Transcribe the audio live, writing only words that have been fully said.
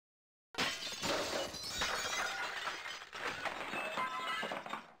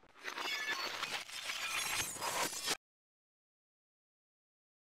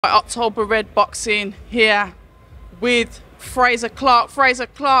Right, October Red Boxing here with Frazer Clarke. Frazer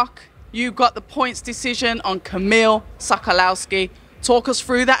Clarke, you got the points decision on Kamil Sokolowski. Talk us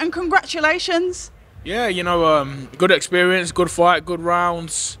through that, and congratulations. Yeah, you know, good experience, good fight, good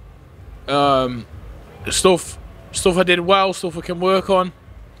rounds. Stuff I did well, stuff I can work on.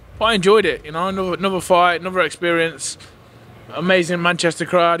 But I enjoyed it, you know, another fight, another experience. Amazing Manchester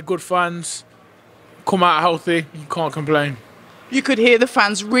crowd, good fans. Come out healthy, you can't complain. You could hear the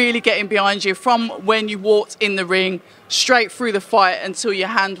fans really getting behind you from when you walked in the ring, straight through the fight until your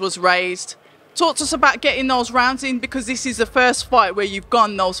hand was raised. Talk to us about getting those rounds in, because this is the first fight where you've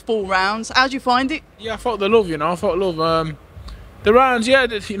gone those full rounds. How'd you find it? Yeah, I felt the love, you know, I felt love. The rounds, yeah,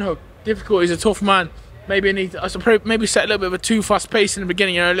 you know, difficult. He's a tough man. Maybe I suppose maybe set a little bit of a too fast pace in the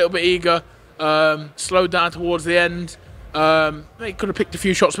beginning, you know, a little bit eager. Slowed down towards the end. He could have picked a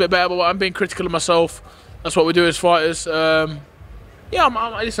few shots a bit better, but I'm being critical of myself. That's what we do as fighters. Yeah,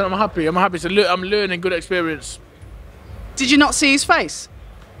 listen, I'm happy. I'm learning good experience. Did you not see his face?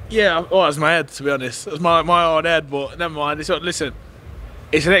 Yeah, oh, that's my head, to be honest. That's my hard head, but never mind. Listen,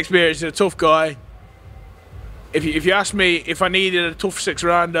 it's an experience. He's a tough guy. If you ask me if I needed a tough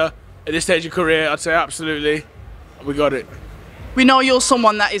six-rounder at this stage of career, I'd say absolutely. We got it. We know you're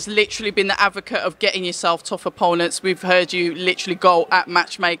someone that has literally been the advocate of getting yourself tough opponents. We've heard you literally go at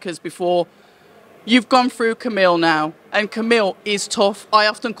matchmakers before. You've gone through Kamil now, and Kamil is tough. I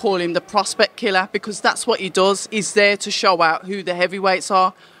often call him the prospect killer, because that's what he does. He's there to show out who the heavyweights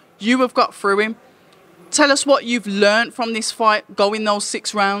are. You have got through him. Tell us what you've learned from this fight, going those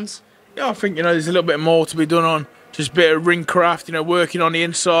 6 rounds. Yeah, I think, you know, there's a little bit more to be done on just a bit of ring craft, you know, working on the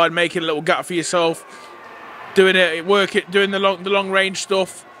inside, making a little gap for yourself, doing the long range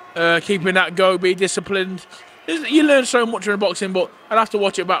stuff, keeping that go, be disciplined. You learn so much in boxing, but I'd have to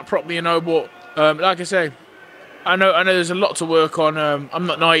watch it back properly, you know. But like I say, I know there's a lot to work on. I'm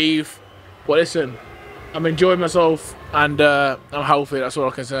not naive, but listen, I'm enjoying myself and I'm healthy. That's all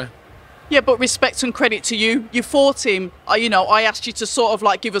I can say. Yeah, but respect and credit to you. You fought him. You know, I asked you to sort of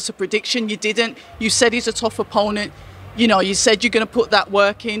like give us a prediction. You didn't. You said he's a tough opponent. You know, you said you're going to put that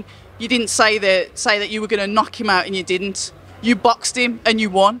work in. You didn't say that you were going to knock him out, and you didn't. You boxed him and you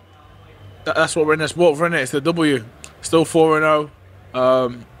won. That's what we're in this sport for, innit? It's the W. Still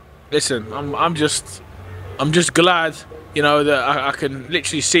 4-0. Listen, I'm just glad, you know, that I can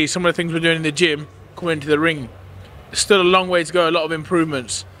literally see some of the things we're doing in the gym coming into the ring. There's still a long way to go, a lot of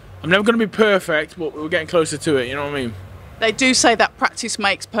improvements. I'm never going to be perfect, but we're getting closer to it, you know what I mean? They do say that practice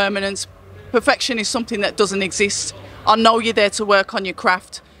makes permanence. Perfection is something that doesn't exist. I know you're there to work on your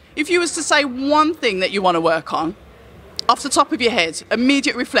craft. If you was to say one thing that you want to work on, off the top of your head,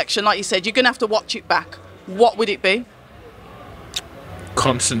 immediate reflection, like you said, you're going to have to watch it back. What would it be?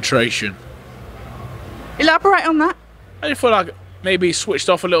 Concentration. Elaborate on that. I just feel like maybe switched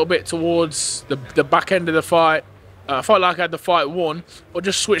off a little bit towards the back end of the fight. I felt like I had the fight won, but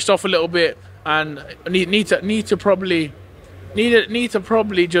just switched off a little bit, and need to probably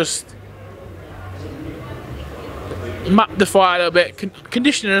just map the fight a little bit.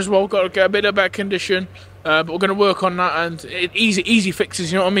 Conditioning as well. Got to get a bit of better condition, but we're going to work on that. And easy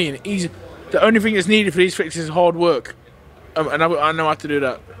fixes. You know what I mean? Easy. The only thing that's needed for these fixes is hard work, and I know how to do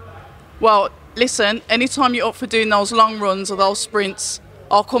that. Well, listen. Anytime you're up for doing those long runs or those sprints,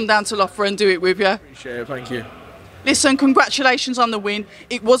 I'll come down to Loughborough and do it with you. Appreciate it. Thank you. Listen, congratulations on the win.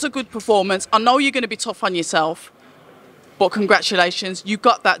 It was a good performance. I know you're going to be tough on yourself, but congratulations. You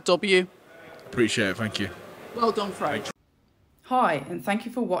got that W. Appreciate it. Thank you. Well done, Frazer. Hi, and thank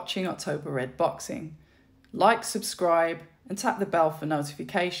you for watching October Red Boxing. Like, subscribe, and tap the bell for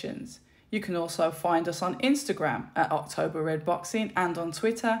notifications. You can also find us on Instagram at October Red Boxing and on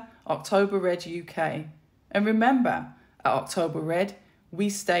Twitter, October Red UK. And remember, at October Red, we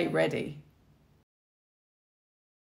stay ready.